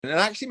And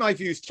actually, my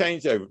views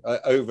changed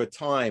over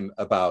time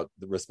about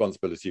the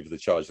responsibility for the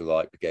charge of the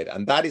Light Brigade.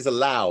 And that is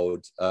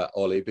allowed,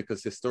 Ollie,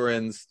 because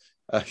historians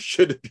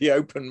should be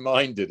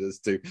open-minded as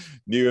to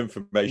new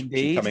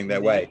information coming their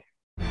way.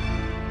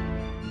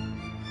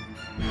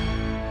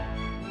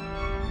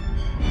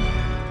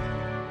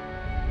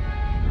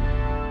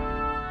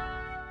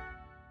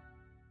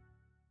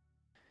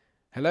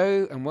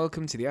 Hello and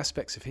welcome to the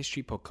Aspects of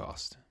History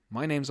podcast.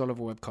 My name's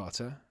Oliver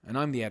Webb-Carter and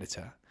I'm the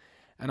editor.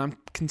 And I'm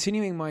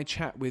continuing my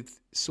chat with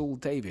Saul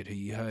David, who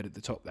you heard at the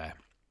top there.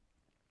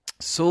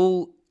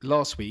 Saul,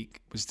 last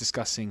week, was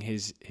discussing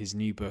his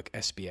new book,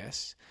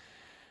 SBS.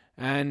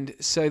 And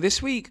so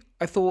this week,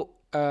 I thought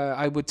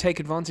I would take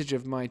advantage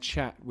of my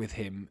chat with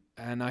him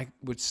and I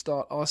would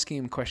start asking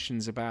him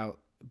questions about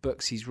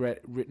books he's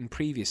written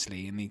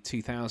previously in the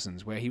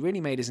 2000s, where he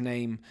really made his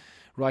name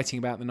writing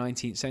about the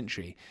 19th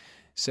century.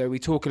 So we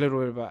talk a little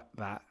bit about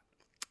that.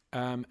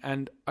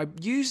 And I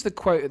used the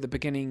quote at the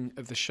beginning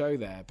of the show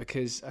there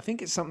because I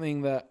think it's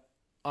something that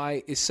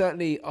I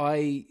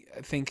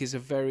think is a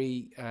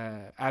very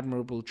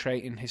admirable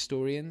trait in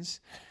historians.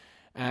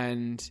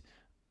 And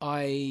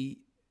I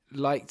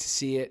like to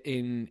see it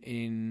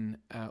in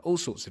all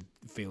sorts of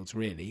fields,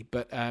 really.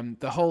 But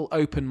the whole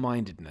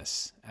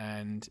open-mindedness.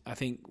 And I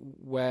think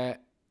where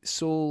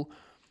Saul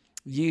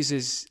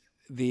uses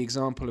the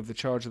example of the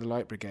Charge of the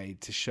Light Brigade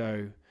to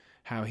show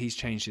how he's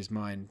changed his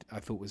mind, I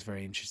thought was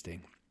very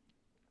interesting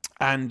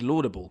and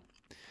laudable.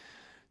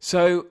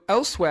 So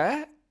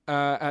elsewhere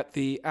at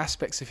the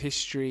Aspects of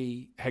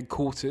History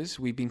headquarters,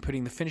 we've been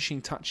putting the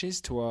finishing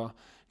touches to our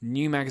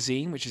new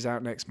magazine, which is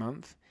out next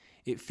month.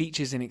 It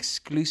features an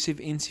exclusive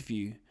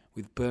interview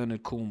with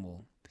Bernard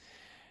Cornwell.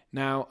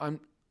 Now,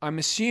 I'm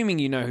assuming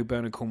you know who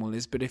Bernard Cornwell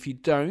is, but if you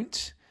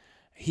don't,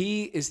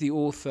 he is the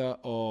author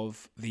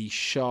of the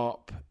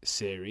Sharp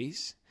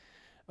series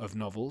of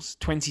novels,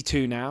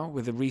 22 now,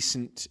 with a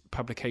recent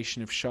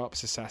publication of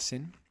Sharp's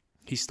Assassin.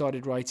 He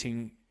started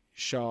writing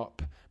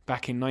Sharp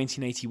back in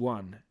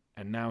 1981,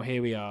 and now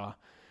here we are,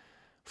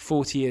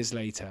 40 years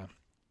later,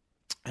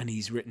 and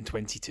he's written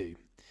 22.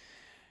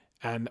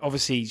 And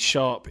obviously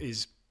Sharp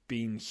is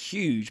been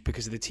huge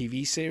because of the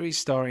TV series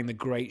starring the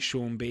great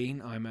Sean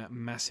Bean. I'm a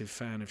massive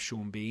fan of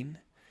Sean Bean.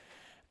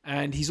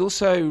 And he's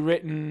also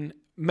written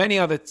many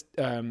other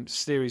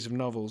series of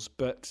novels,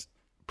 but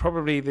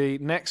probably the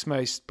next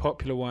most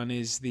popular one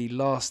is the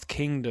Last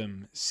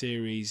Kingdom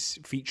series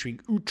featuring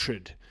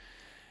Uhtred.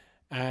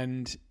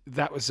 And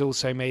that was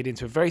also made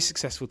into a very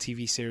successful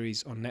TV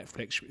series on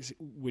Netflix,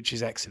 which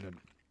is excellent.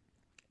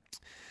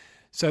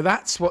 So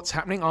that's what's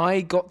happening.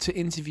 I got to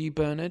interview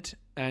Bernard,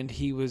 and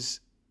he was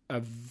a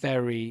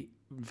very,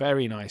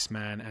 very nice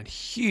man and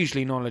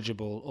hugely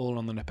knowledgeable all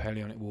on the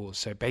Napoleonic Wars.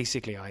 So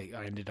basically, I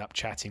ended up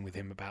chatting with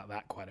him about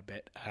that quite a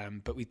bit.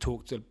 But we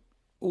talked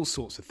all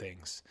sorts of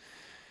things.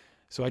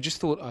 So I just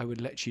thought I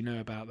would let you know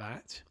about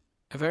that.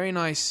 A very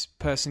nice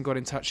person got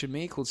in touch with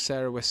me called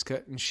Sarah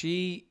Wiskett, and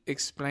she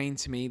explained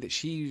to me that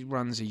she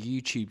runs a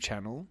YouTube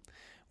channel,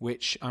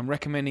 which I'm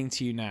recommending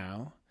to you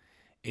now.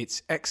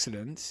 It's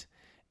excellent,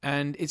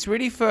 and it's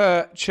really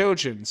for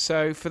children.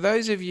 So for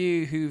those of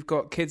you who've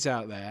got kids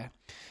out there,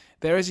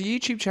 there is a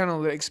YouTube channel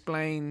that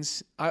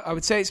explains, I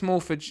would say it's more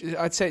for,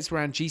 I'd say it's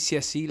around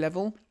GCSE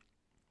level.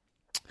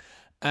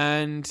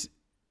 And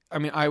I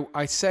mean,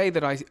 I say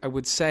that I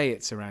would say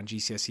it's around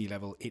GCSE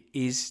level. It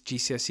is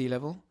GCSE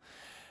level.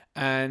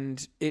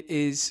 And it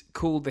is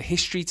called The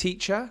History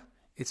Teacher.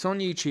 It's on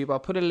YouTube. I'll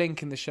put a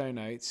link in the show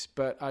notes,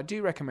 but I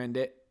do recommend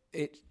it.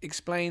 It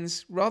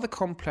explains rather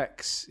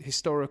complex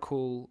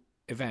historical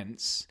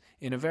events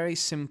in a very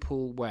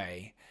simple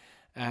way.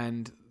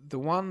 And the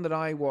one that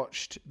I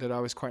watched that I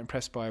was quite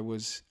impressed by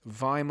was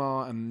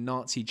Weimar and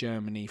Nazi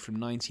Germany from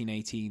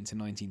 1918 to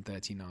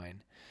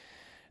 1939.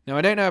 Now,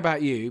 I don't know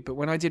about you, but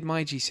when I did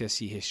my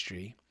GCSE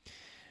history,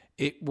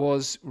 it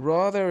was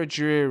rather a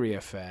dreary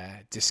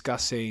affair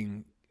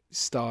discussing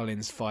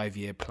Stalin's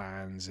 5-year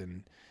plans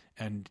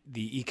and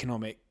the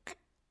economic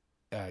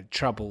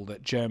trouble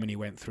that Germany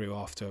went through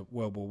after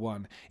World War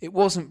One. It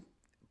wasn't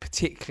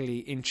particularly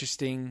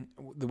interesting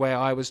the way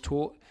I was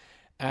taught.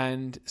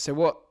 And so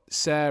what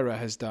Sarah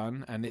has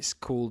done, and it's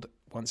called,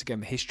 once again,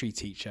 The History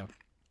Teacher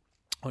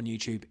on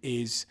YouTube,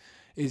 is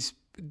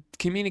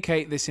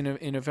communicate this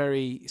in a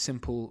very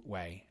simple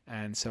way.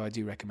 And so I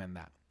do recommend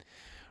that.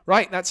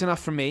 Right, that's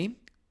enough from me.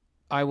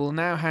 I will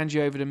now hand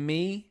you over to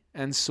me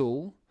and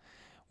Saul,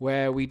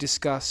 where we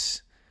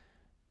discuss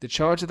the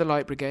Charge of the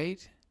Light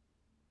Brigade,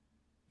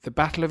 the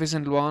Battle of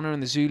Isandlwana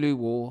and the Zulu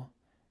War,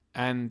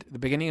 and the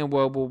beginning of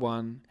World War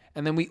One.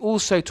 And then we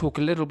also talk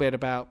a little bit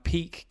about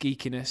peak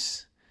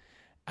geekiness,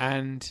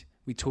 and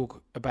we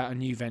talk about a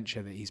new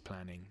venture that he's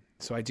planning.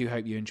 So I do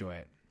hope you enjoy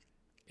it.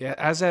 Yeah,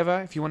 as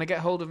ever, if you want to get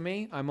hold of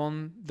me, I'm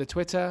on the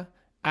Twitter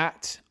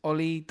at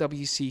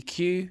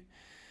OllieWCQ.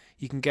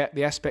 You can get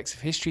the Aspects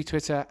of History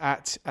Twitter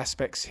at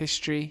Aspects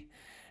History,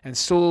 and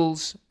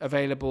Saul's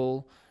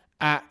available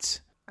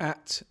at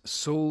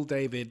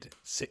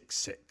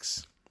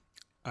SaulDavid66.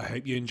 I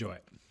hope you enjoy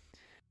it.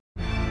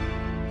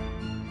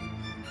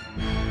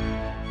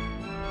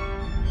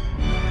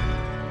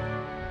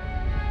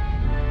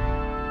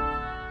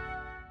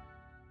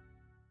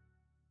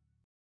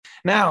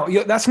 Now,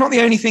 that's not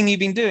the only thing you've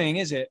been doing,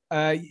 is it?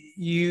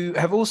 You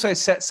have also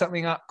set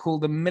something up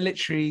called the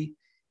Military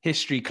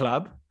History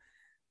Club.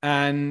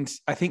 And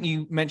I think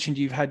you mentioned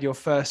you've had your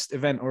first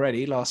event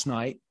already last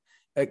night.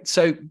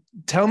 So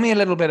tell me a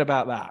little bit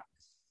about that.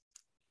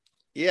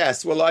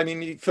 Yes, well, I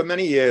mean, for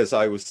many years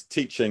I was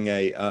teaching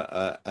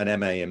an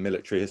MA in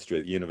military history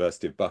at the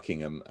University of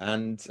Buckingham,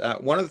 and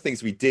one of the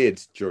things we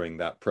did during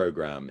that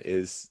program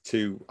is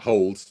to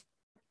hold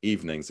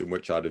evenings in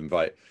which I'd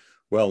invite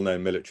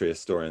well-known military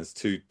historians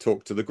to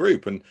talk to the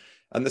group, and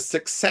the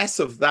success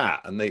of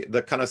that, and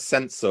the kind of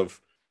sense of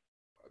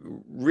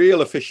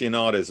real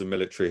aficionados of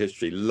military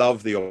history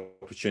love the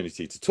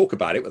opportunity to talk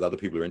about it with other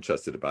people who are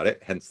interested about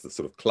it, hence the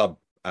sort of club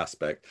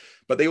aspect,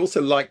 but they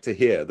also like to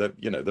hear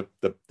the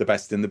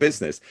best in the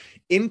business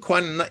in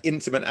quite an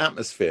intimate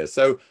atmosphere.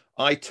 So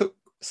I took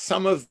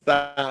some of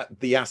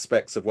the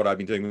aspects of what I've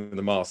been doing with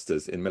the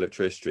masters in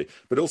military history,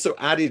 but also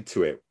added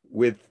to it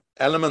with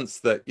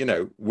elements that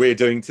we're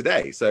doing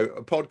today. So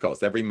a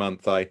podcast every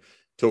month, I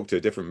talk to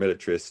a different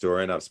military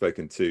historian. I've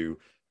spoken to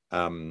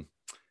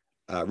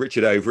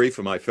Richard Overy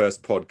for my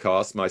first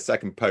podcast, my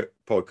second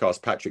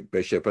podcast, Patrick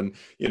Bishop, and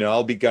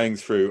I'll be going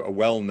through a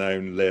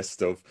well-known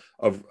list of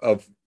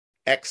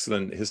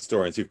excellent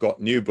historians who've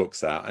got new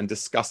books out and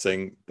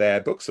discussing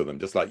their books with them,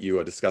 just like you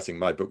are discussing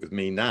my book with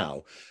me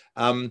now.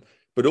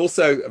 But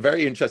also a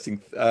very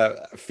interesting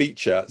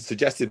feature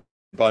suggested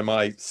by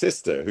my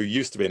sister, who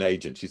used to be an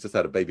agent. She's just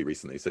had a baby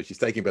recently, so she's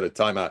taking a bit of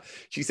time out.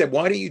 She said,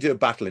 "Why don't you do a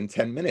battle in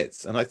 10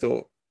 minutes?" And I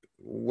thought,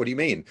 what do you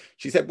mean?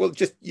 She said, well,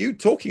 just you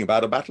talking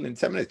about a battle in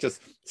 10 minutes,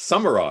 just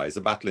summarize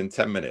a battle in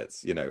 10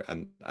 minutes,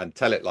 and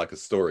tell it like a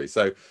story.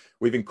 So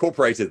we've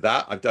incorporated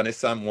that. I've done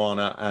Isam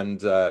Wana, and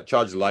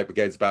Charge of the Light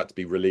Brigade is about to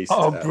be released.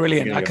 Oh,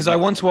 brilliant. Because I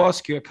want to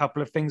ask you a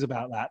couple of things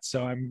about that.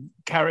 So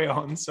carry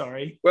on.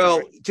 Sorry.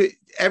 Well,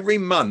 every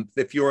month,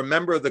 if you're a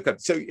member of the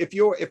club, so if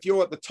you're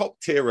at the top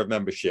tier of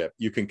membership,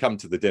 you can come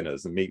to the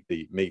dinners and meet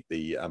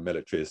the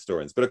military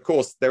historians. But of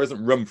course, there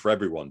isn't room for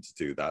everyone to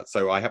do that.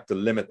 So I have to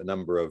limit the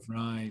number of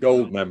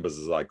gold members,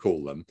 as I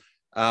call them.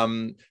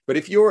 But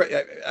if you're,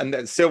 and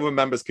then silver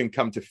members can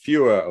come to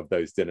fewer of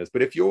those dinners,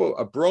 but if you're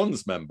a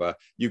bronze member,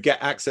 you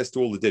get access to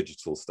all the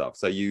digital stuff.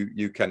 So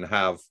you can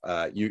have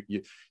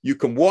you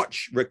can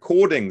watch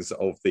recordings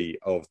of the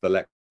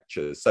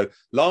lectures. So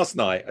last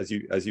night, as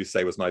you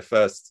say, was my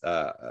first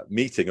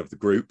meeting of the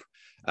group,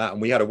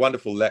 and we had a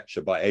wonderful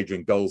lecture by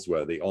Adrian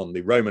Goldsworthy on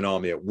the Roman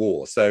army at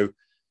war. So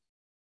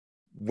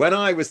when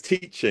I was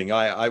teaching,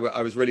 I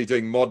was really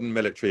doing modern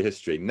military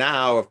history.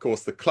 Now, of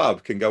course, the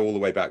club can go all the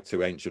way back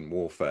to ancient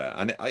warfare.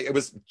 And it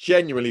was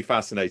genuinely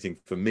fascinating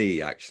for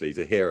me, actually,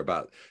 to hear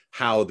about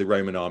how the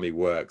Roman army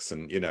works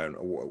and,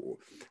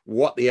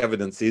 what the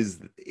evidence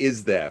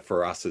is there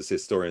for us as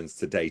historians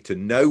today to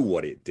know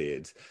what it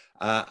did.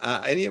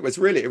 And it was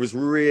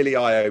really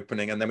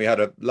eye-opening. And then we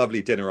had a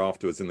lovely dinner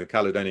afterwards in the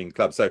Caledonian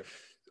Club. So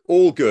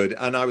all good.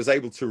 And I was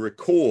able to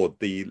record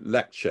the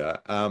lecture,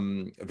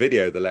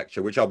 video the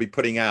lecture, which I'll be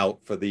putting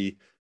out for the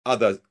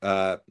other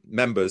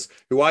members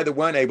who either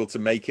weren't able to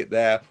make it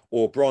there,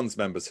 or bronze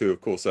members who,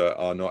 of course,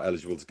 are not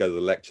eligible to go to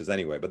the lectures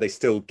anyway, but they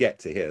still get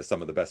to hear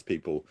some of the best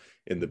people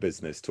in the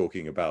business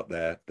talking about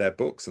their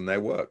books and their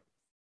work.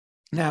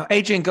 Now,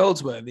 Adrian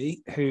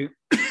Goldsworthy, who,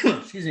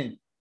 excuse me,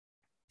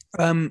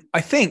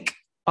 I think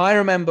I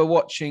remember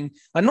watching,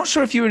 I'm not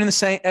sure if you were in the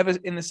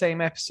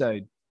same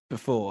episode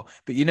before,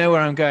 but you know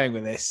where I'm going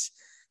with this,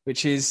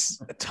 which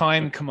is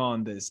Time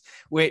Commanders,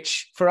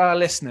 which for our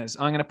listeners,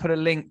 I'm going to put a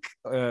link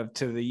to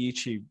the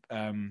YouTube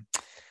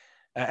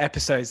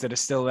episodes that are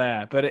still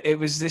there. But it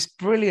was this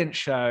brilliant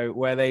show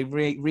where they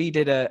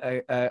redid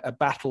a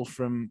battle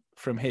from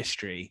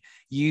history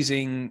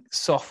using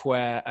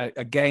software,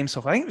 a game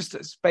software. I think it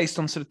was based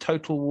on sort of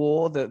Total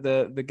War,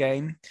 the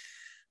game.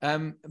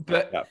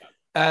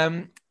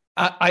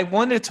 I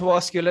wanted to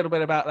ask you a little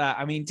bit about that.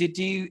 I mean, did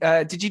you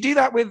do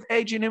that with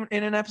Adrian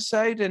in an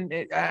episode?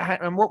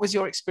 And what was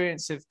your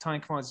experience of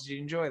Time Commanders? Did you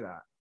enjoy that?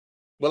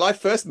 Well, I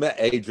first met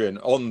Adrian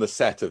on the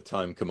set of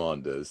Time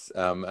Commanders,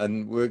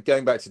 and we're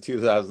going back to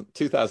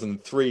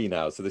 2003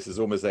 now, so this is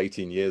almost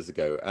 18 years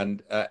ago.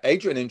 And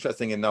Adrian,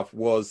 interesting enough,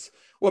 was,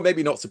 well,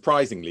 maybe not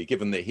surprisingly,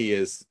 given that he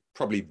is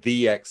probably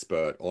the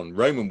expert on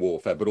Roman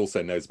warfare, but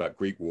also knows about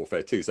Greek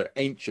warfare too. So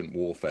ancient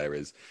warfare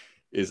is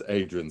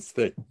Adrian's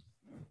thing.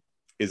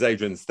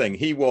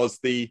 He was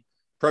the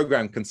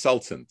program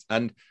consultant,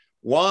 and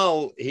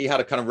while he had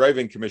a kind of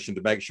roving commission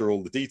to make sure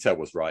all the detail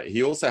was right,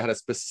 he also had a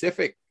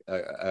specific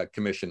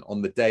commission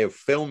on the day of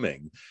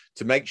filming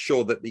to make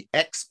sure that the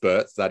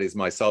experts, that is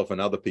myself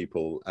and other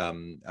people,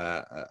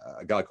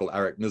 a guy called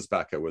Eric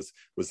Nussbacher was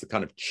the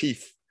kind of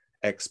chief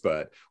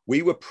expert,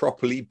 we were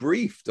properly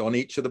briefed on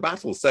each of the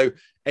battles. So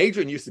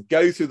Adrian used to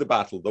go through the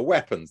battle, the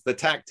weapons, the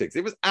tactics.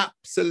 It was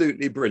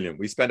absolutely brilliant.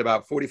 We spent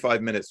about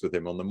 45 minutes with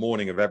him on the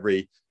morning of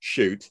every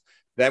shoot.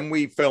 Then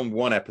we filmed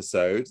one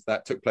episode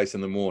that took place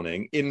in the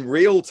morning in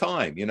real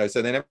time,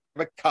 so they never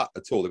cut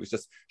at all. It was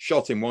just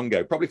shot in one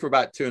go, probably for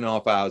about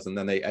 2.5 hours, and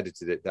then they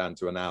edited it down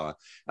to an hour.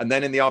 And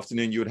then in the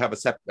afternoon, you would have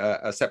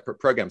a separate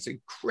program. So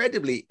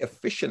incredibly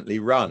efficiently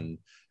run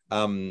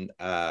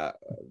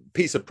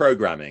piece of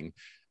programming.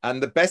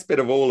 And the best bit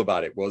of all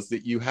about it was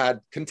that you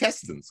had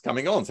contestants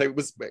coming on. So it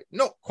was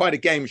not quite a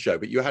game show,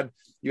 but you had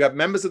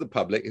members of the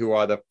public who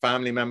are either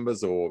family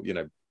members or,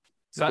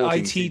 like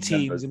IT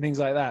teams and things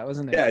like that,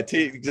 wasn't it? Yeah,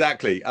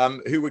 exactly.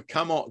 Who would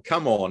come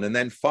on and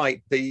then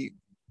fight the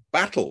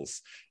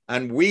battles.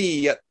 And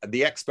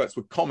the experts,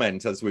 would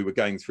comment as we were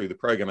going through the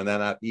program. And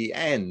then at the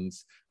end,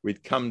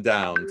 we'd come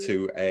down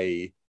to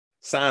a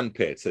sand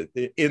pit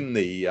in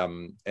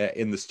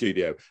the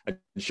studio and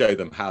show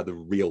them how the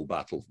real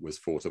battle was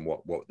fought and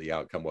what the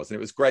outcome was. And it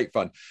was great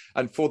fun.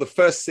 And for the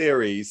first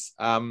series,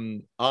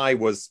 I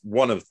was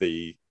one of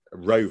the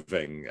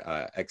roving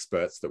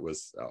experts that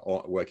was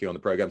working on the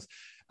programs.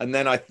 And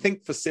then I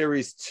think for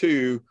series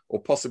 2,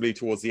 or possibly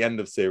towards the end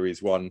of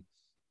series 1,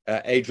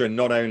 Adrian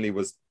not only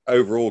was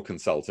overall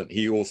consultant,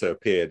 he also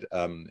appeared,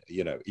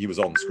 he was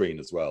on screen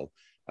as well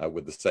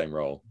with the same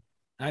role.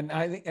 And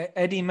I think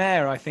Eddie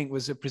Mayer, I think,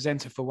 was a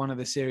presenter for one of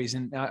the series,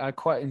 and I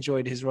quite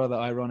enjoyed his rather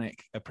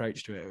ironic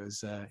approach to it. It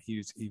was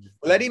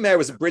Well, Eddie Mayer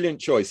was a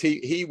brilliant choice.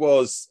 He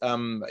was,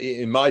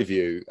 in my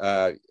view,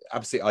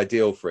 absolutely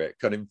ideal for it.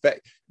 Kind of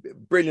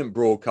brilliant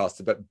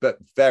broadcaster, but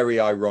very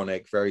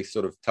ironic, very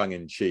sort of tongue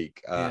in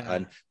cheek,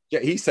 and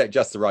he set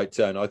just the right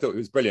tone. I thought it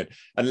was brilliant.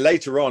 And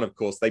later on, of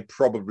course, they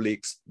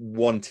probably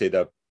wanted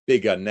a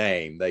bigger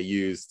name. They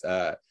used.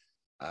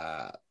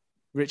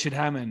 Richard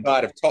Hammond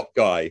out of Top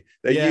Guy.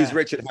 They used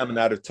Richard Hammond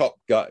out of Top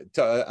Guy.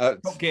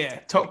 Top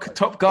Gear.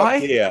 Top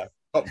Guy.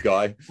 Top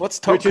Guy. What's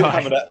Top Richard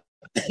Guy?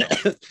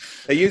 Hammond,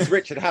 they used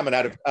Richard Hammond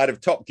out of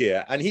Top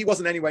Gear, and he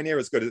wasn't anywhere near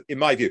as good as, in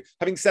my view.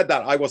 Having said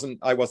that, I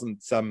wasn't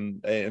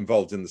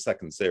involved in the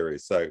second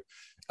series, so.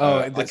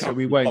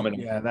 We won't.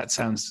 Yeah, that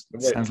sounds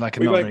like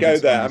we won't go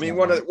there. I mean,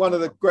 one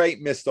of the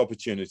great missed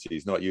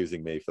opportunities not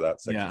using me for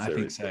that second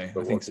series. I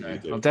think so.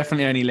 I'll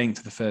definitely only link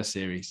to the first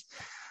series.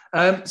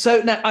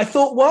 So now I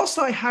thought, whilst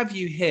I have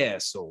you here,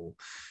 Saul,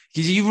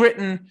 because you've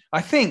written,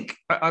 I think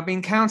I've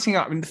been counting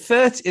up. I mean, the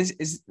 30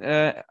 is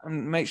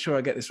make sure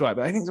I get this right,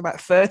 but I think it's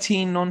about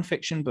 13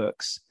 non-fiction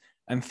books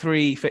and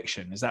 3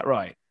 fiction. Is that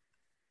right?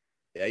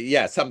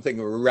 Yeah, something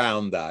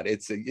around that.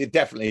 It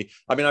definitely.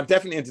 I mean, I'm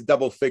definitely into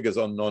double figures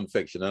on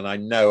non-fiction, and I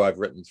know I've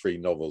written 3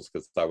 novels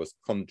because I was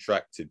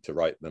contracted to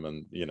write them,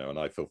 and and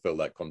I fulfill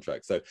that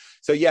contract. So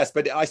yes,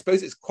 but I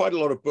suppose it's quite a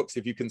lot of books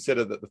if you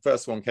consider that the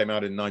first one came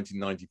out in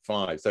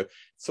 1995. So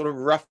sort of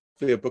roughly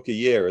a book a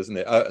year, isn't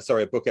it?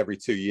 A book every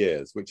 2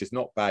 years, which is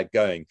not bad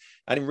going.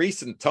 And in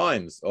recent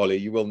times, Ollie,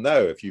 you will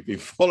know if you've been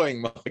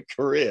following my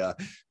career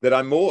that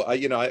I'm more.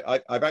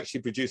 I've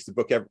actually produced a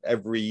book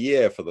every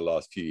year for the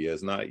last few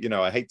years, and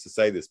I hate to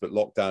say this, but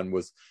lockdown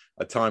was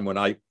a time when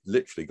I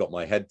literally got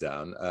my head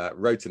down,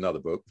 wrote another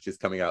book, which is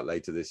coming out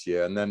later this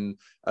year, and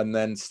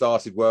then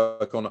started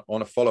work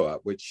on a follow-up,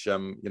 which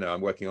I'm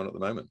working on at the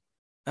moment.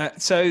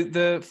 So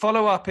the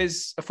follow-up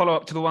is a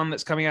follow-up to the one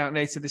that's coming out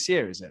later this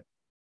year, is it?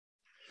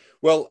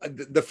 Well,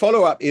 the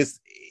follow-up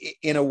is,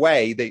 in a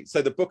way,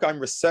 so the book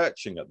I'm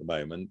researching at the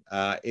moment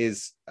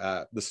is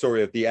the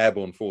story of the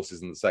airborne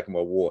forces in the Second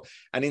World War.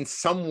 And in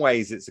some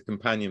ways, it's a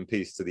companion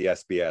piece to the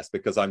SBS,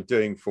 because I'm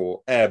doing for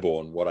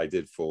airborne what I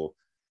did for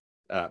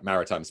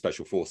maritime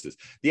special forces.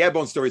 The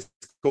airborne story is,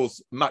 of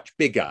course, much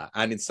bigger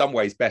and in some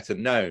ways better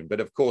known. But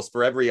of course,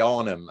 for every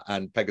Arnhem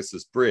and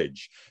Pegasus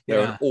Bridge,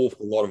 there are an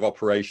awful lot of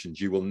operations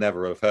you will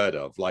never have heard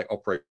of, like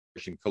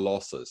Operation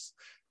Colossus,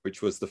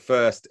 which was the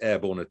first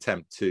airborne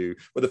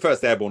the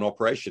first airborne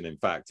operation, in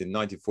fact, in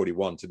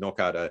 1941 to knock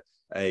out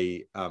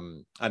an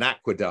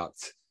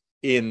aqueduct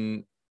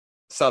in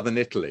southern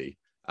Italy.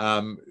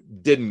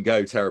 Didn't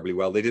go terribly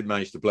well. They did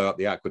manage to blow up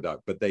the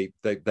aqueduct, but they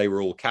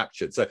were all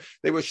captured. So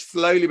they were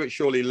slowly but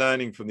surely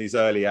learning from these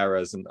early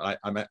errors. And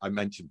I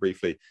mentioned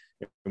briefly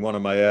in one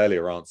of my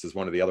earlier answers,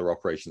 one of the other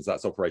operations,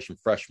 that's Operation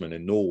Freshman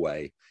in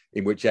Norway,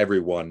 in which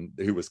everyone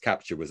who was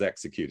captured was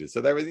executed.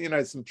 So there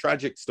were, some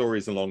tragic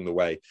stories along the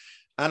way.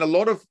 And a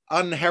lot of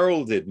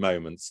unheralded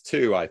moments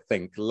too, I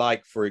think,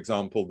 like, for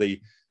example,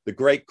 the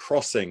great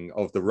crossing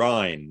of the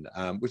Rhine,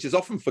 which is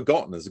often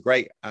forgotten as a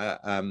great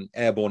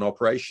airborne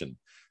operation.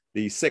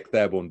 The 6th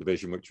Airborne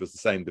Division, which was the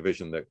same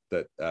division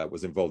that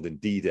was involved in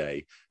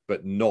D-Day,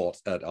 but not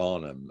at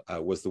Arnhem,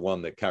 was the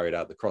one that carried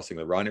out the crossing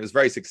of the Rhine. It was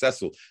very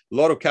successful, a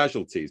lot of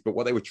casualties, but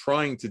what they were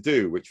trying to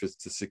do, which was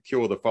to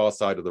secure the far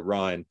side of the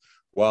Rhine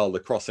while the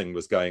crossing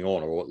was going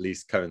on, or at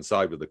least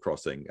coincide with the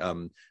crossing,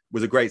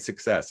 was a great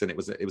success. And it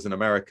was an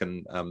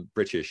American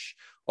British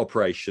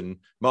operation,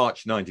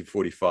 March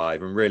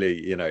 1945, and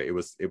really, it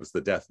was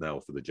the death knell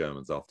for the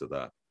Germans after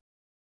that.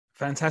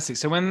 Fantastic.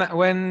 So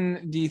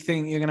when do you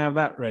think you're going to have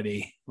that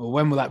ready, or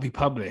when will that be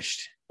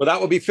published? Well,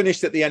 that will be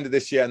finished at the end of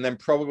this year, and then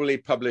probably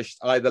published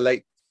either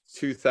late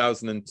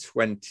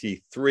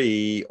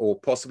 2023 or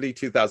possibly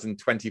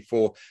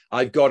 2024.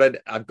 I've got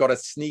a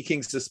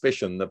sneaking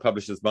suspicion the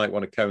publishers might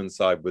want to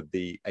coincide with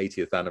the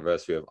 80th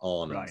anniversary of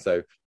Arnhem. Right.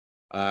 So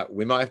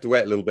we might have to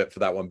wait a little bit for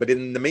that one. But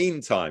in the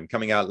meantime,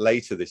 coming out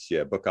later this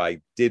year, a book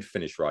I did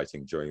finish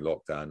writing during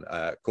lockdown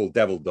called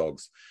Devil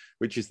Dogs,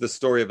 which is the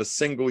story of a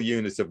single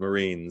unit of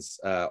Marines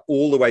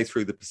all the way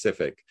through the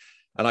Pacific.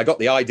 And I got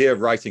the idea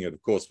of writing it,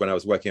 of course, when I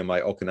was working on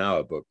my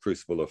Okinawa book,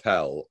 Crucible of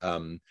Hell.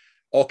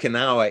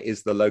 Okinawa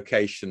is the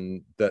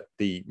location that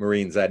the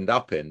Marines end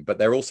up in, but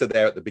they're also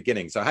there at the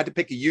beginning. So I had to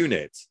pick a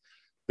unit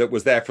that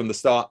was there from the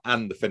start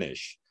and the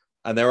finish.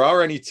 And there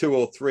are only 2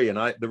 or 3.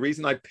 And the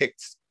reason I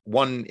picked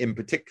one in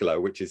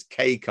particular, which is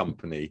K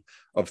Company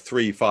of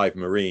 3-5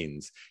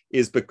 Marines,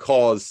 is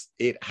because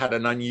it had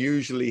an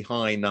unusually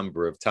high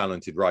number of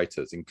talented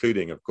writers,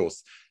 including, of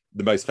course,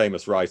 the most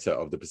famous writer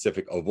of the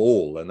Pacific of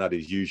all, and that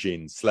is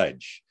Eugene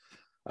Sledge.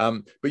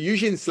 But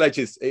Eugene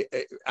Sledge's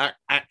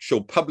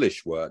actual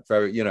published work,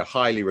 very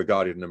highly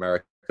regarded in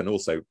America and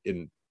also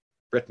in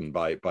Britain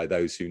by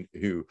those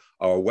who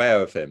are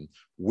aware of him,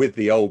 With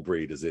the Old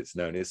Breed, as it's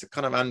known, is a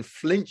kind of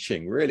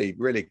unflinching, really,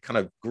 really kind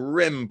of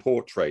grim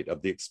portrait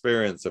of the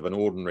experience of an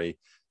ordinary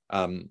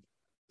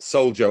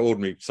soldier,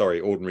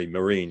 ordinary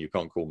Marine. You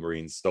can't call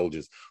Marines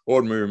soldiers.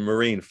 Ordinary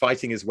Marine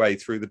fighting his way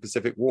through the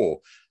Pacific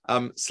War.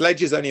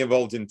 Sledge is only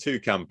involved in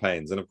 2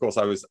 campaigns, and of course,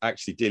 I was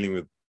actually dealing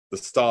with the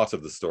start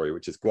of the story,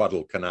 which is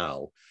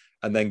Guadalcanal,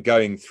 and then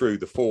going through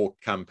the 4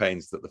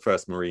 campaigns that the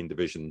 1st Marine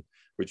Division,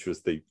 which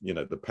was the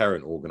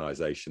parent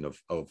organization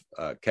of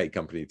K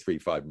Company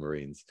 3-5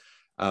 Marines,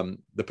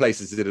 the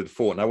places it had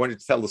fought. And I wanted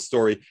to tell the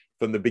story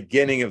from the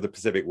beginning of the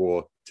Pacific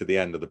War to the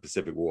end of the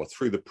Pacific War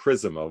through the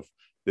prism of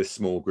this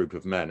small group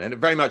of men, and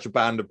very much a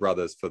band of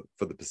brothers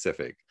for the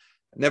Pacific.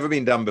 Never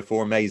been done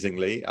before,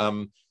 amazingly.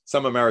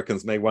 Some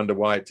Americans may wonder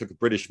why it took a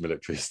British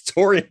military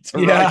historian to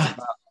write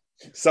about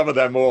some of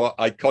their more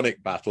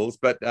iconic battles,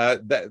 but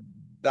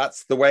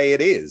that's the way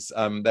it is.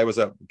 There was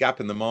a gap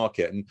in the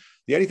market. And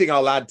the only thing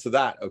I'll add to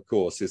that, of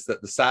course, is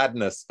that the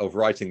sadness of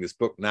writing this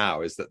book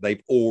now is that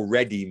they've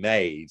already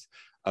made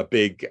a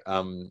big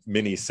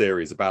mini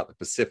series about the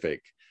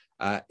Pacific.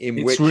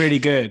 It's really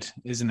good,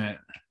 isn't it?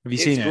 Have you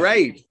seen it?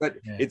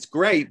 It's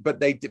great, but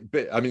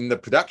the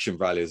production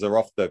values are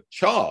off the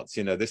charts.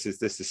 This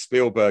is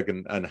Spielberg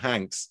and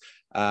Hanks,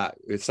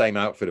 the same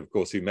outfit, of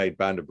course, who made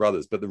Band of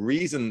Brothers. But the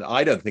reason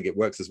I don't think it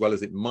works as well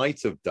as it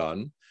might have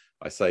done,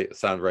 I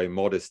sound very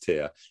modest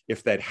here,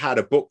 if they'd had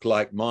a book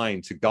like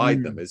mine to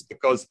guide them, is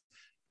because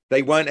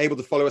they weren't able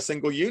to follow a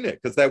single unit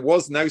because there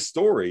was no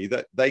story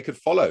that they could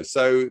follow.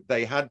 So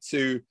they had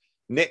to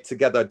knit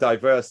together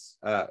diverse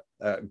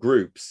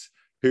groups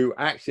who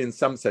actually, in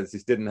some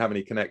senses, didn't have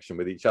any connection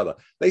with each other.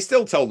 They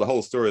still told the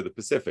whole story of the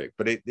Pacific,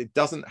 but it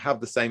doesn't have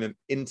the same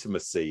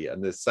intimacy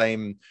and the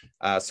same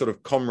sort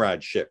of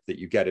comradeship that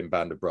you get in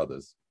Band of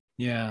Brothers.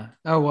 Yeah.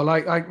 Oh, well,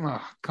 I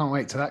can't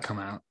wait till that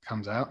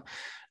comes out.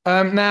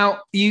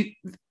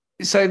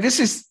 So this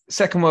is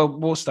Second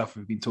World War stuff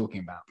we've been talking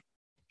about.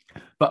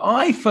 But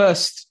I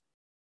first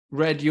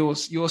read your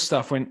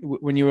stuff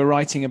when you were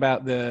writing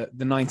about the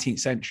 19th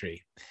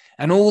century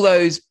and all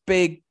those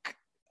big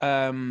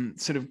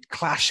sort of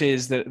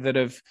clashes that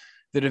have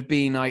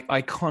been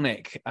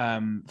iconic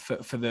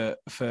for the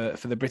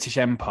British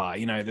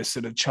Empire. The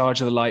sort of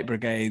Charge of the Light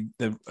Brigade,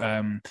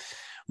 the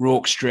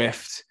Rorke's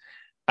Drift.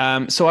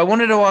 So I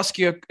wanted to ask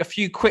you a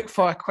few quick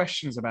fire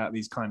questions about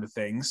these kind of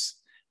things,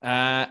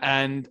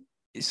 and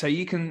so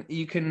you can.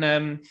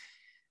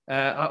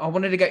 I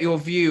wanted to get your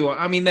view.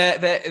 I mean,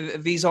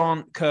 these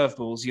aren't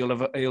curveballs.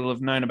 You'll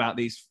have known about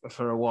these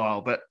for a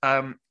while, but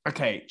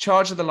okay.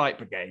 Charge of the Light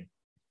Brigade.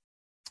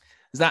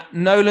 Is that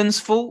Nolan's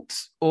fault,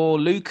 or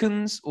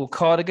Lucan's, or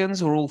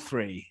Cardigan's, or all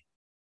 3?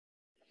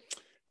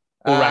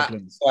 Or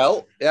Raglan's?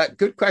 Well, yeah,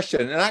 good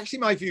question. And actually,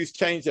 my views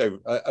changed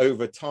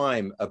over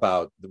time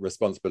about the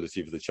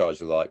responsibility for the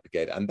Charge of the Light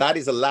Brigade, and that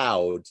is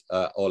allowed,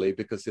 Ollie,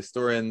 because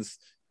historians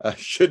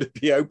should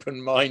be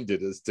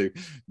open-minded as to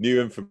new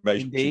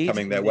information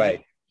coming their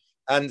way.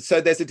 And so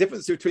there's a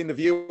difference between the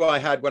view I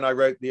had when I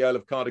wrote the Earl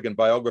of Cardigan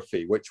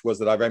biography, which was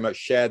that I very much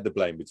shared the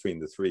blame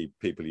between the 3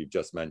 people you've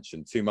just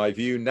mentioned, to my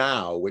view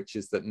now, which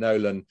is that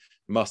Nolan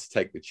must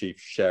take the chief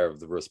share of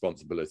the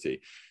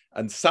responsibility.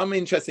 And some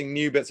interesting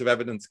new bits of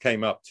evidence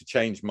came up to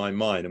change my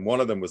mind. And one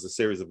of them was a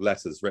series of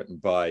letters written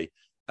by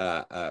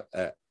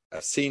a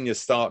senior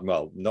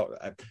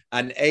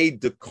an aide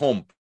de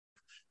camp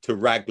to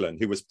Raglan,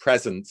 who was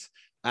present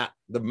at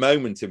the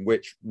moment in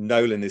which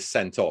Nolan is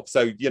sent off.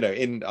 So,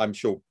 I'm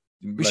sure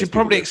we should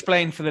probably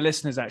explain for the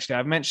listeners. Actually,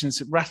 I've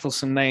rattled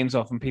some names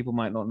off, and people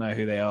might not know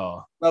who they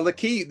are. Well, the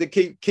key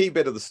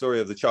bit of the story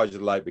of the Charge of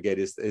the Light Brigade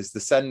is the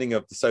sending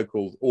of the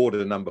so-called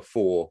Order Number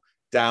 4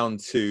 down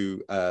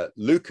to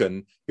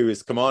Lucan, who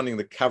is commanding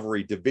the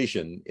cavalry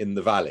division in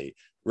the valley.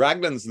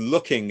 Raglan's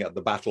looking at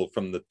the battle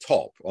from the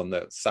top on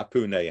the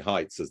Sapune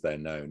Heights, as they're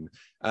known,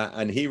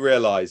 and he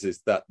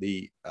realizes that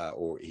he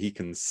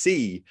can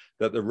see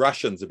that the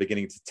Russians are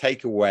beginning to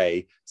take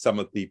away some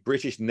of the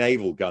British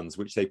naval guns,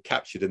 which they've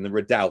captured in the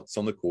redoubts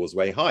on the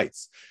Causeway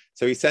Heights.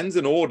 So he sends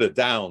an order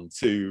down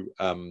to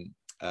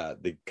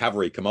the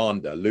cavalry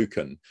commander,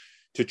 Lucan,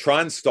 to try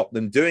and stop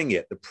them doing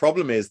it. The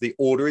problem is the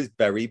order is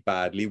very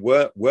badly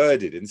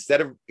worded.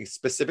 Instead of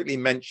specifically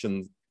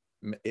mentioning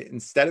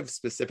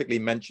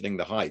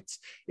the heights,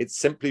 it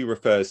simply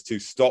refers to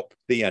stop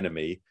the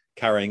enemy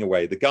carrying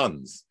away the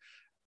guns.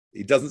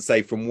 He doesn't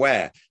say from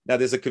where. Now,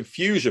 there's a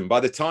confusion. By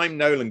the time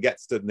Nolan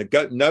gets to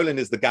Nolan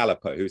is the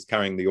galloper who's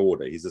carrying the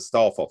order. He's a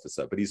staff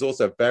officer, but he's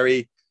also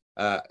very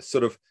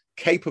sort of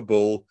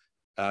capable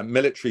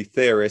military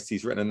theorist.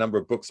 He's written a number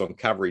of books on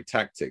cavalry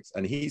tactics,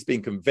 and he's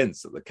been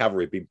convinced that the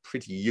cavalry have been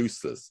pretty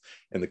useless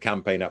in the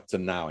campaign up to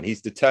now, and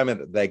he's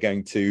determined that they're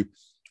going to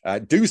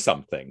do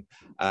something.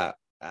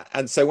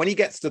 And so when he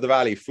gets to the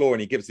valley floor and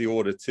he gives the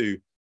order to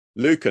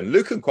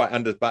Lucan quite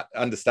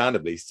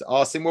understandably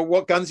asks him, well,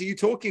 what guns are you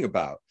talking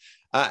about?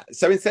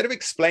 So instead of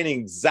explaining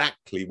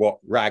exactly what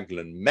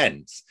Raglan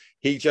meant,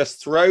 he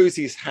just throws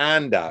his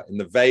hand out in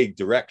the vague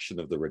direction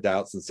of the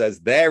redoubts and says,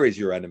 there is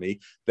your enemy,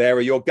 there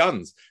are your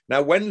guns.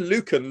 Now, when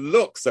Lucan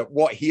looks at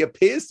what he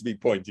appears to be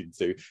pointing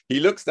to, he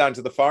looks down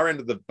to the far end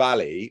of the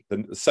valley,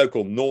 the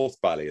so-called North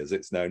Valley, as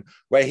it's known,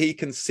 where he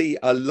can see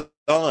a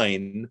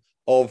line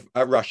of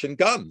Russian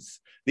guns.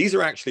 These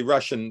are actually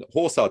Russian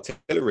horse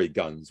artillery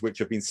guns, which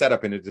have been set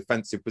up in a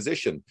defensive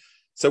position.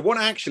 So what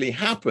actually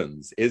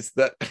happens is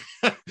that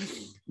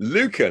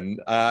Lucan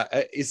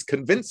is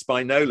convinced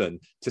by Nolan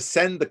to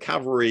send the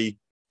cavalry,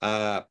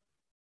 to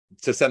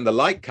send the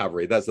light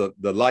cavalry, that's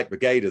the light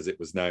brigade as it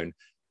was known,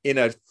 in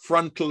a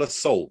frontal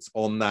assault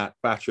on that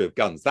battery of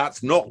guns.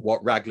 That's not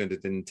what Raglan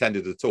had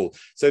intended at all.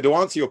 So to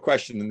answer your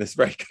question in this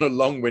very kind of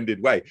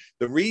long-winded way,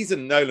 the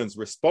reason Nolan's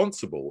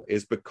responsible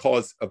is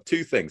because of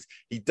two things.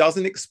 He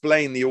doesn't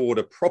explain the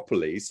order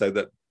properly so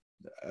that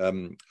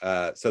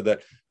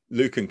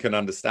Lucan can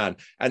understand.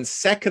 And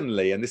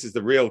secondly, and this is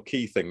the real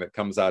key thing that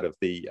comes out of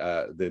the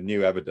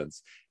new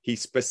evidence, he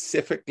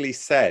specifically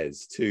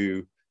says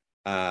to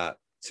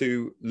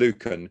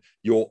Lucan,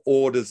 your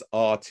orders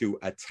are to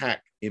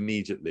attack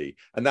immediately.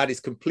 And that is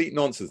complete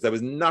nonsense. There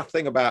was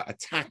nothing about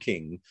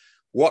attacking.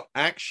 What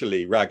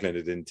actually Raglan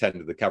had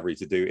intended the cavalry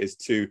to do is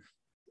to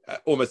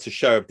almost a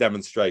show of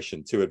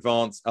demonstration, to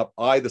advance up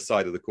either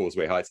side of the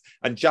Causeway Heights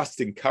and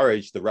just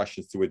encourage the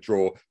Russians to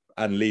withdraw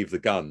and leave the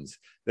guns.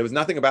 There was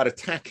nothing about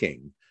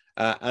attacking.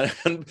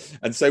 And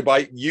so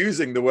by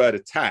using the word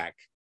attack,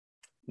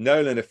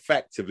 Nolan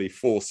effectively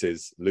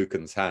forces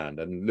Lucan's hand,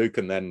 and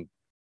Lucan then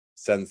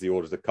sends the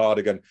order to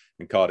Cardigan,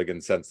 and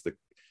Cardigan sends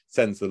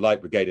the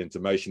light brigade into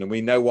motion. And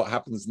we know what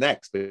happens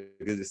next,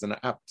 because it's an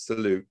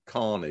absolute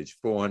carnage.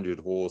 400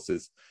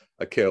 horses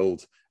are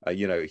killed. A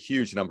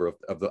huge number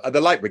of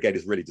the light brigade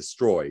is really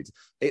destroyed.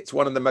 It's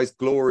one of the most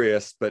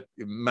glorious but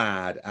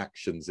mad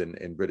actions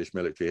in British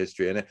military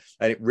history. And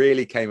it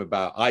really came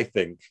about, I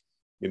think,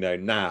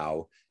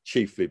 now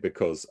chiefly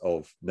because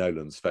of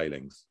Nolan's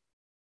failings.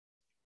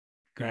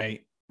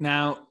 Great.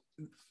 Now,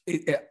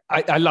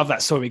 I love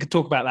that story. We could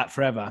talk about that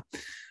forever.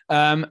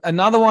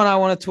 Another one I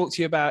want to talk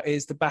to you about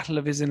is the Battle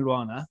of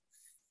Isinluana.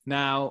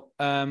 Now,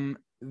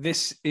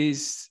 this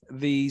is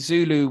the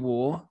Zulu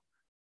War,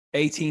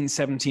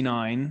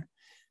 1879,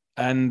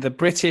 and the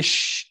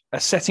British are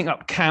setting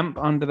up camp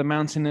under the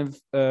mountain of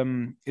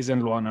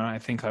Isinluana. I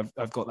think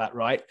I've got that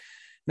right.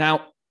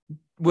 Now,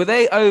 were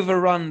they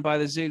overrun by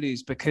the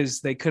Zulus because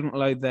they couldn't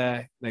load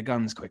their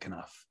guns quick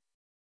enough?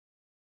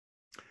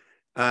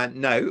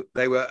 No,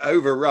 they were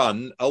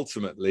overrun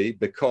ultimately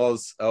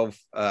because of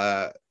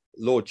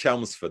Lord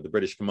Chelmsford, the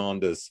British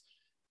commander's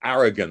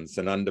arrogance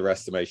and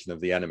underestimation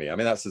of the enemy. I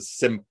mean, that's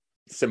the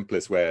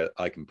simplest way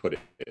I can put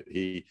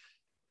it.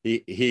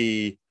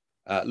 He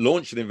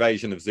launched an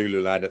invasion of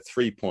Zululand at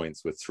 3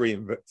 points with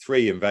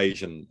three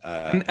invasion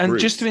and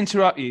just to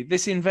interrupt you,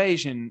 this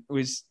invasion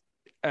was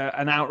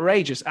an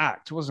outrageous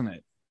act, wasn't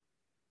it?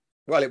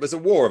 Well, it was a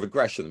war of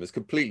aggression. It was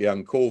completely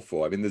uncalled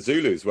for. I mean, the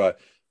Zulus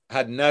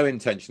had no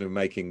intention of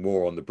making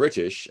war on the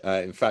British.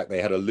 In fact,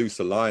 they had a loose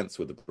alliance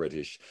with the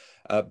British.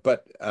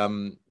 But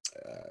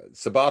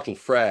Sir Bartle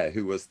Frere,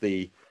 who was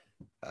the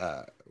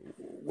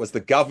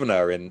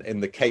governor in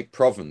the Cape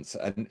Province,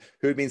 and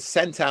who had been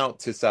sent out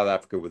to South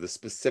Africa with a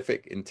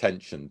specific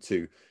intention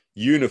to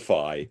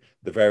unify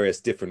the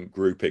various different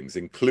groupings,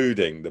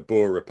 including the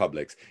Boer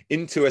republics,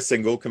 into a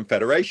single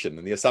confederation.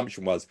 And the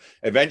assumption was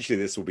eventually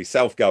this will be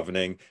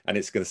self-governing and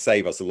it's going to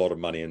save us a lot of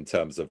money in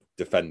terms of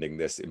defending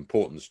this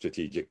important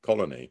strategic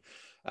colony.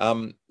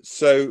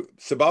 So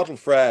Sir Bartle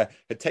Frere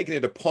had taken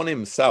it upon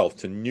himself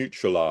to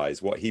neutralize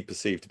what he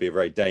perceived to be a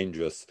very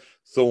dangerous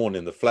thorn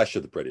in the flesh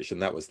of the British,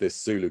 and that was this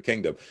Zulu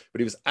kingdom.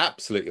 But it was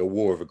absolutely a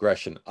war of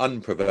aggression,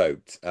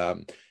 unprovoked.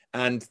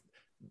 And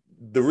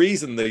the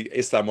reason the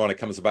Isinluana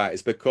comes about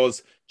is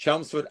because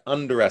Chelmsford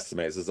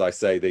underestimates, as I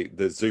say,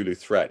 the Zulu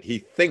threat. He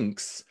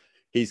thinks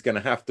he's going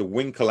to have to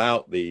winkle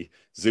out the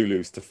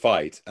Zulus to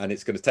fight, and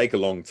it's going to take a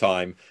long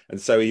time.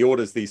 And so he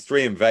orders these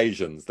three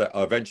invasions that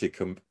are eventually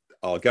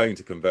are going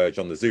to converge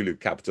on the Zulu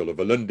capital of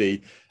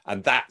Ulundi,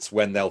 and that's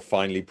when they'll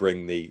finally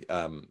bring the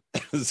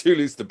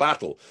Zulus to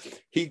battle.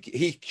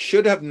 He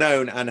should have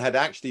known and had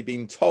actually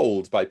been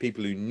told by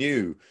people who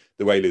knew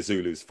the way the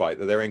Zulus fight,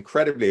 that they're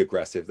incredibly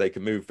aggressive. They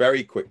can move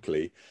very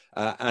quickly,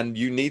 and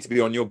you need to be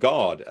on your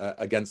guard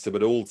against them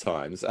at all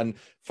times. And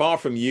far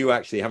from you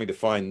actually having to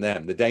find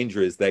them, the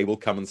danger is they will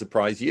come and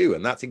surprise you.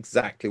 And that's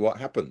exactly what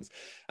happens.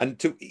 And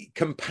to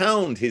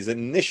compound his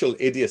initial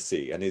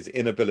idiocy and his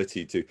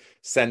inability to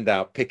send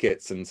out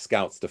pickets and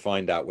scouts to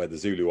find out where the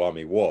Zulu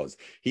army was,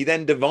 he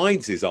then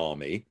divides his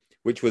army,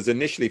 which was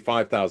initially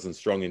 5,000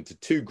 strong, into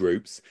two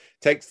groups,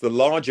 takes the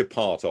larger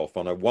part off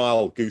on a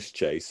wild goose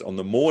chase on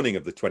the morning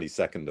of the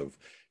 22nd of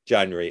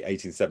January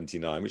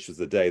 1879, which was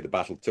the day the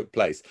battle took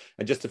place.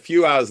 And just a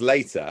few hours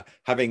later,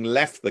 having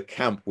left the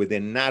camp with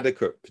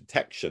inadequate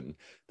protection,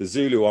 the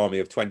Zulu army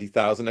of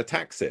 20,000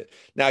 attacks it.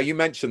 Now, you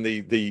mentioned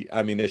the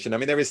ammunition. I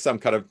mean, there is some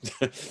kind of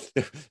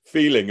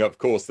feeling, of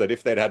course, that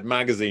if they'd had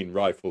magazine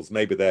rifles,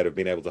 maybe they'd have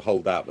been able to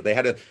hold out. But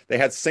they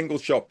had single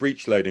shot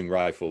breech loading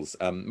rifles,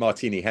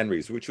 Martini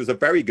Henrys, which was a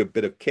very good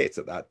bit of kit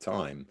at that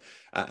time,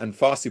 and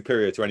far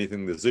superior to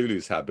anything the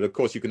Zulus had. But of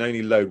course, you can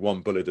only load one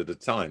bullet at a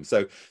time.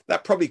 So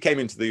that probably came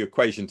into the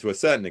equation to a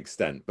certain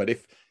extent. But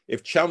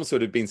if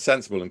Chelmsford had been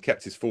sensible and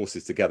kept his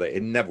forces together,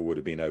 it never would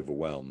have been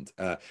overwhelmed.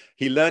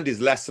 He learned his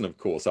lesson, of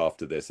course,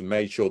 after this, and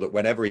made sure that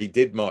whenever he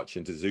did march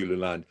into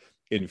Zululand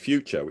in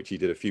future, which he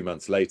did a few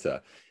months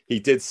later, he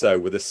did so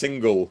with a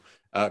single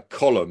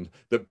column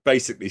that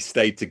basically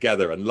stayed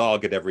together and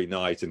lagered every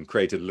night and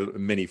created a little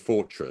mini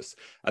fortress.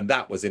 And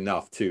that was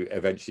enough to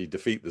eventually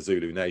defeat the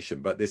Zulu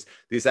nation. But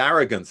this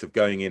arrogance of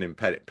going in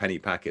penny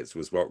packets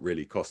was what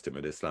really cost him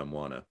at Islam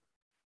Wana.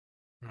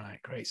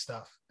 Right, great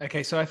stuff.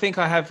 Okay, so I think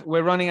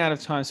we're running out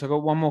of time, so I've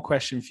got one more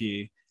question for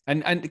you.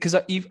 And because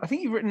I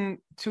think you've written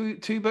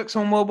two books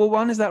on World War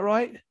One, is that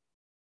right?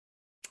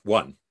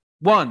 One,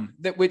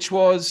 which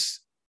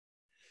was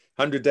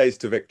 100 Days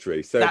to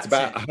Victory. So it's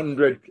about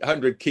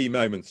 100 key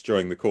moments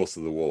during the course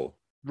of the war.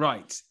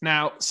 Right.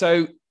 Now,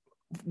 so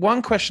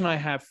one question I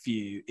have for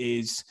you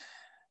is,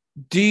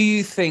 do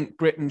you think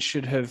Britain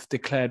should have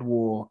declared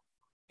war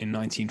in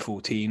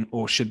 1914,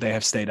 or should they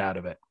have stayed out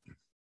of it?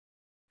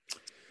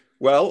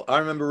 Well, I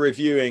remember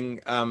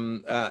reviewing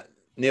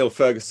Neil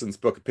Ferguson's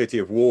book, A Pity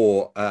of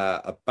War,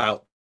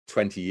 about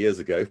 20 years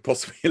ago,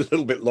 possibly a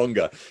little bit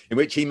longer, in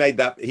which he made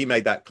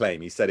that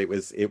claim. He said it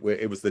was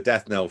the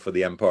death knell for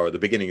the empire, or the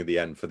beginning of the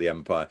end for the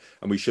empire,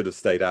 and we should have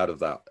stayed out of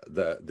that,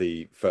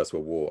 the First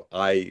World War.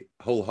 I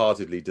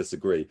wholeheartedly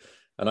disagree,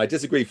 and I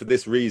disagree for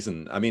this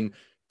reason. I mean,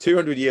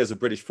 200 years of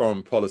British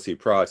foreign policy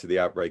prior to the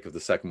outbreak of the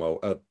Second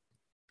World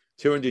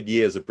 200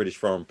 years of British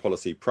foreign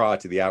policy prior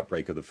to the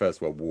outbreak of the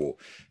First World War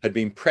had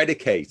been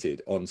predicated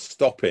on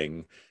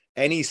stopping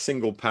any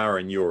single power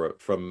in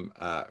Europe from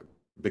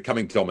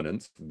becoming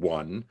dominant,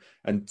 one,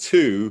 and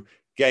two,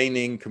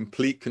 gaining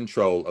complete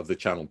control of the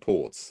Channel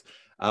ports.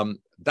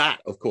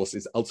 That, of course,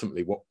 is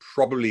ultimately what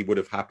probably would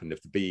have happened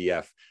if the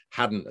BEF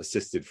hadn't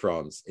assisted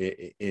France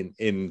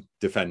in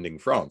defending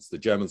France. The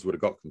Germans would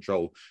have got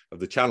control of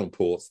the Channel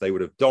ports. They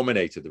would have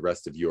dominated the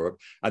rest of Europe,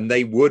 and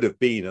they would have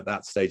been, at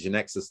that stage, an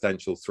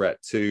existential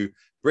threat to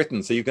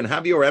Britain. So you can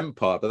have your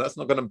empire, but that's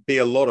not going to be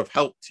a lot of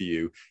help to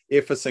you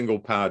if a single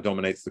power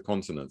dominates the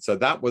continent. So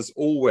that was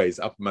always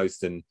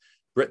uppermost in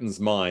Britain's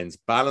minds,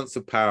 balance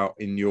of power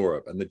in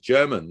Europe. And the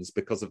Germans,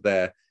 because of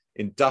their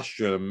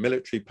industrial and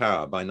military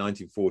power by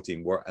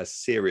 1914, were a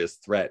serious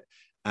threat,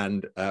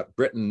 and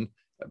Britain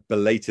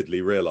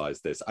belatedly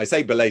realized this. I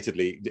say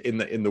belatedly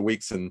in the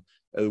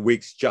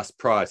weeks just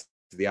prior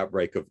to the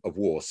outbreak of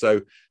war.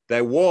 So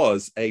there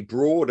was a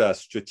broader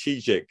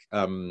strategic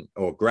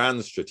or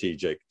grand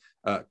strategic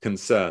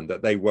concern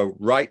that they were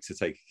right to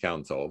take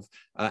account of.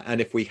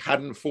 And if we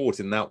hadn't fought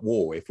in that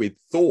war, if we'd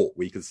thought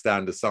we could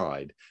stand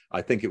aside,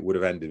 I think it would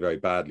have ended very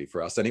badly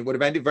for us. And it would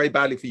have ended very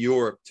badly for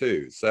Europe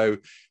too. So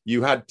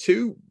you had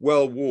two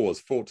world wars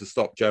fought to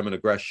stop German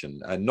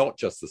aggression, and not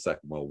just the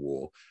Second World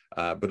War,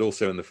 but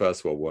also in the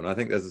First World War. And I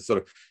think there's a sort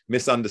of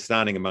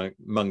misunderstanding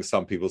among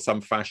some people,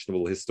 some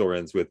fashionable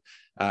historians with,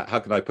 how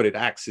can I put it,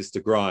 axes to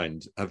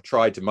grind, have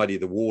tried to muddy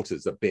the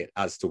waters a bit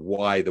as to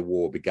why the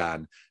war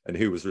began and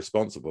who was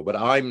responsible. But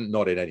I'm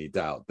not in any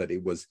doubt that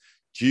it was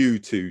due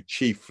to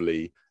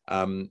chiefly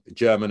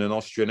German and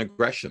Austrian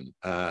aggression.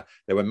 There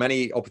were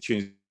many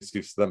opportunities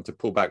for them to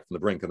pull back from the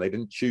brink, and they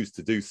didn't choose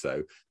to do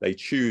so. They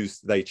chose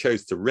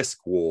to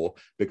risk war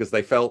because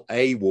they felt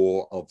a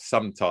war of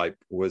some type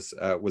was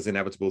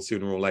inevitable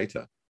sooner or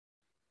later.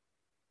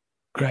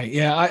 Great,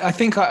 yeah, I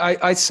think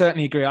I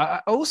certainly agree. I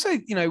also,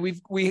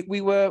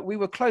 we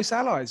were close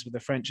allies with the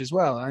French as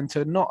well, and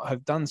to not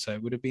have done so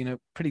would have been a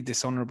pretty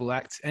dishonourable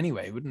act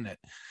anyway, wouldn't it?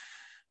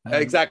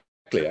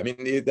 Exactly. I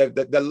mean, there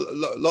are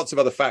lots of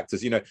other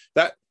factors.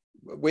 That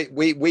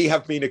we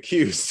have been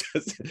accused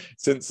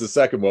since the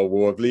Second World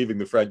War of leaving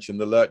the French in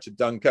the lurch at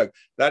Dunkirk.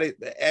 That is,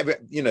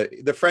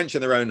 the French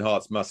in their own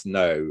hearts must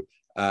know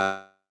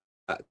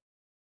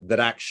that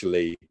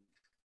actually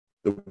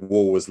the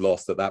war was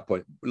lost at that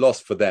point,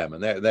 lost for them,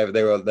 and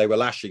they were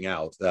lashing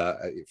out,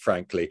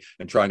 frankly,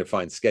 and trying to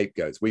find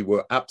scapegoats. We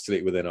were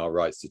absolutely within our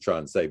rights to try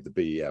and save the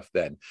BEF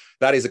then.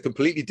 That is a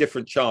completely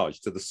different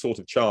charge to the sort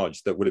of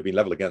charge that would have been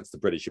leveled against the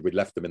British if we'd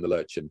left them in the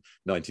lurch in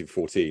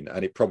 1914,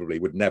 and it probably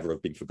would never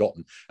have been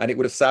forgotten, and it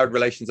would have soured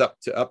relations up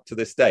to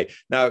this day.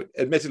 Now,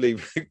 admittedly,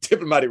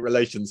 diplomatic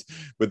relations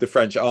with the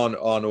French aren't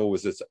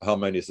always as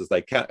harmonious as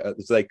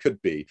they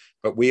could be,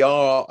 but we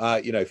are,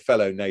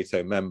 fellow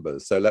NATO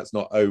members, so let's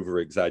not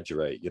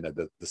over-exaggerate,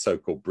 the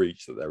so-called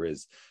breach that there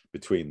is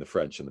between the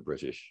French and the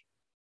British.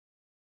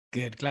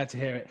 Good, glad to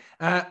hear it.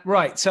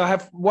 Right, so I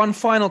have one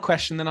final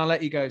question, then I'll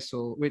let you go,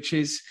 Saul, which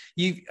is,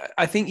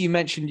 I think you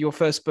mentioned your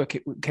first book,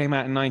 it came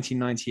out in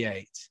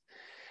 1998.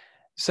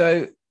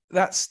 So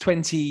that's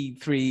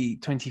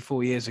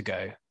 24 years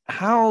ago.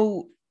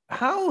 Have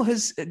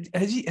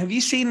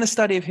you seen the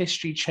study of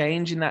history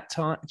change in that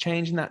time?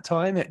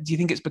 Do you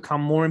think it's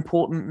become more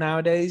important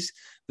nowadays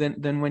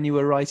than when you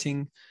were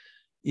writing,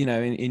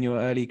 in your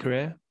early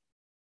career?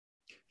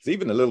 It's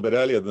even a little bit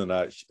earlier than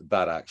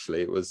that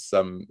actually. It was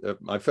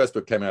my first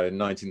book came out in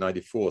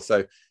 1994,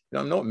 so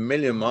I'm not a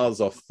million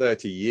miles off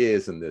 30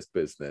 years in this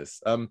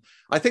business.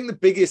 I think the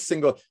biggest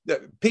single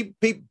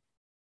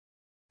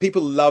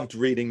people loved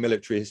reading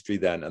military history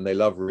then, and they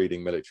love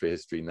reading military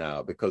history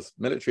now, because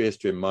military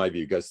history, in my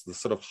view, goes to the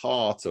sort of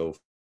heart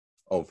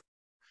of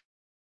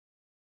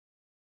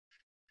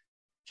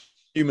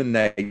human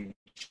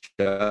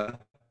nature.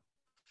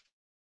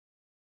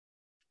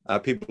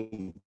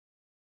 People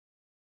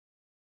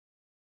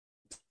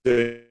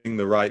doing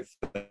the right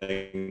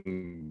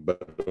thing,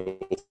 but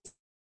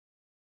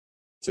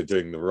also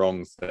doing the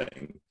wrong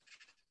thing.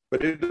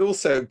 But it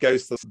also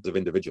goes to the sort of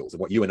individuals and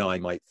what you and I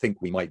might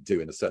think we might do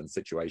in a certain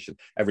situation.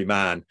 Every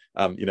man,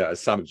 as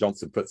Simon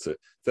Johnson puts it,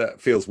 that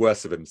feels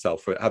worse of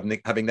himself for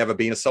having never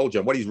been a soldier.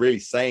 And what he's really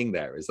saying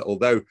there is that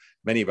although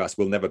many of us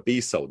will never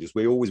be soldiers,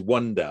 we always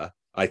wonder,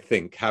 I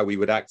think, how we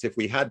would act if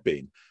we had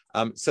been.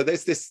 So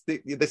there's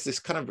this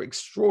kind of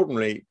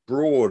extraordinarily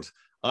broad,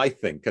 I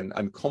think,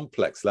 and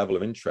complex level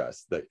of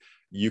interest that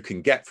you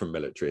can get from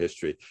military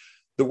history.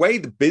 The way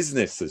the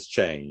business has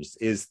changed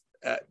is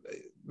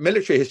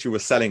military history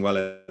was selling well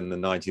in the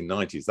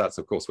 1990s. That's,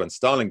 of course, when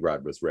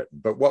Stalingrad was written.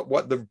 But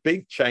what the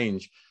big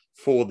change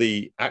for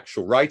the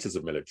actual writers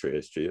of military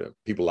history,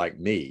 people like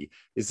me,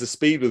 is the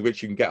speed with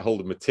which you can get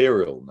hold of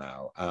material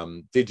now.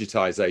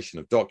 Digitization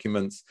of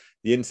documents,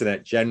 the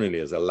internet generally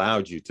has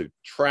allowed you to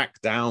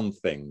track down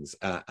things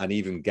and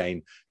even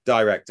gain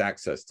direct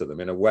access to them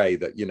in a way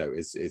that,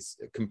 is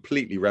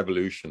completely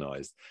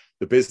revolutionized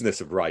the business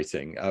of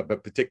writing,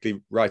 but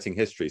particularly writing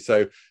history.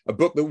 So a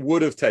book that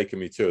would have taken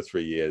me 2 or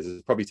 3 years,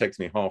 it probably takes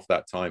me half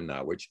that time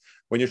now, which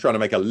when you're trying to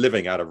make a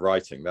living out of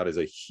writing, that is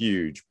a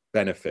huge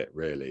benefit,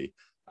 really.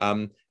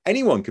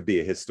 Anyone could be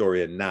a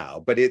historian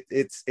now, but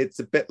it's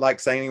a bit like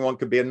saying anyone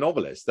could be a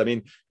novelist. I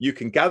mean, you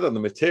can gather the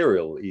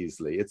material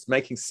easily. It's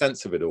making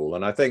sense of it all.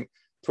 And I think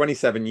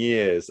 27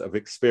 years of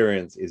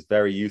experience is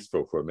very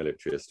useful for a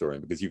military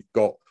historian, because you've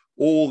got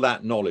all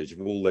that knowledge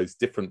of all those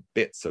different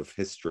bits of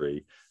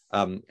history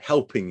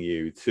helping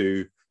you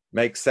to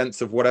make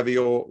sense of whatever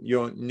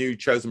your new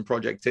chosen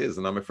project is.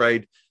 And I'm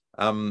afraid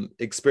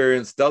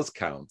experience does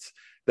count.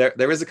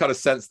 There is a kind of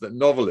sense that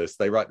novelists,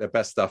 they write their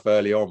best stuff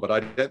early on, but I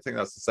don't think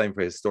that's the same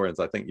for historians.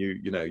 I think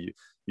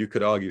you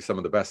could argue some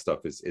of the best stuff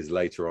is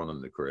later on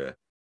in the career.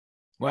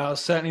 Well,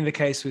 certainly the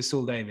case with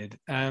Saul David.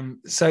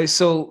 So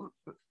Saul,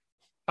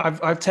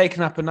 I've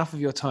taken up enough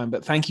of your time,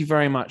 but thank you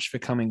very much for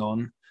coming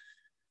on.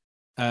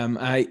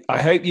 I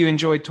hope you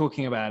enjoyed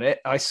talking about it.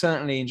 I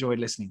certainly enjoyed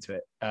listening to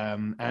it.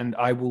 And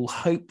I will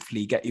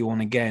hopefully get you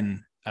on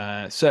again,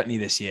 certainly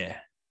this year.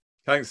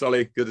 Thanks,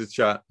 Ollie. Good to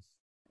chat.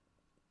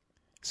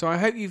 So I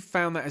hope you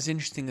found that as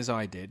interesting as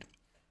I did.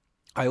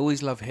 I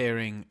always love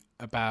hearing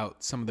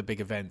about some of the big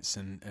events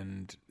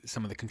and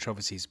some of the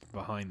controversies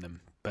behind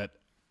them, but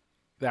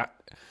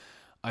that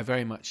I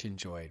very much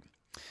enjoyed.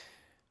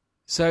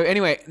 So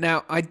anyway,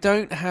 now I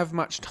don't have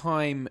much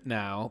time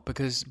now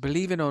because,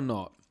 believe it or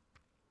not,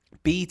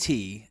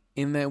 BT,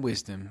 in their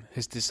wisdom,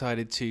 has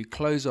decided to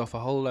close off a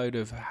whole load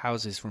of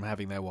houses from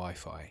having their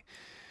Wi-Fi.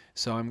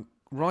 So I'm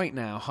right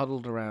now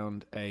huddled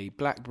around a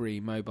BlackBerry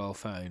mobile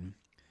phone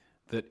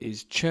that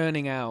is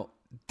churning out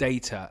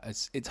data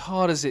as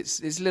hard as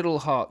its little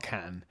heart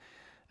can.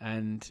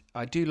 And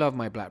I do love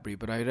my BlackBerry,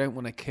 but I don't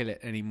want to kill it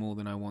any more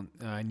than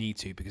I need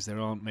to, because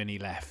there aren't many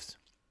left.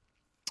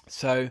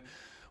 So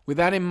with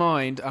that in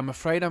mind, I'm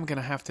afraid I'm going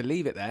to have to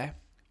leave it there,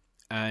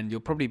 and you'll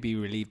probably be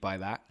relieved by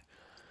that.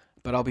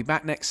 But I'll be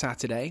back next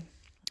Saturday.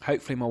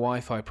 Hopefully my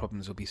Wi-Fi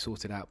problems will be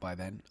sorted out by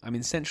then. I'm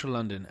in central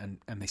London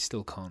and they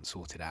still can't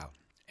sort it out.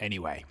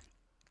 Anyway,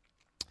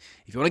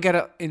 if you want to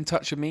get in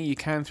touch with me, you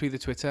can through the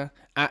Twitter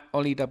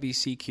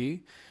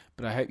 @OllieWCQ.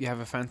 But I hope you have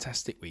a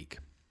fantastic week.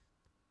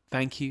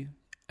 Thank you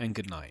and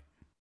good night.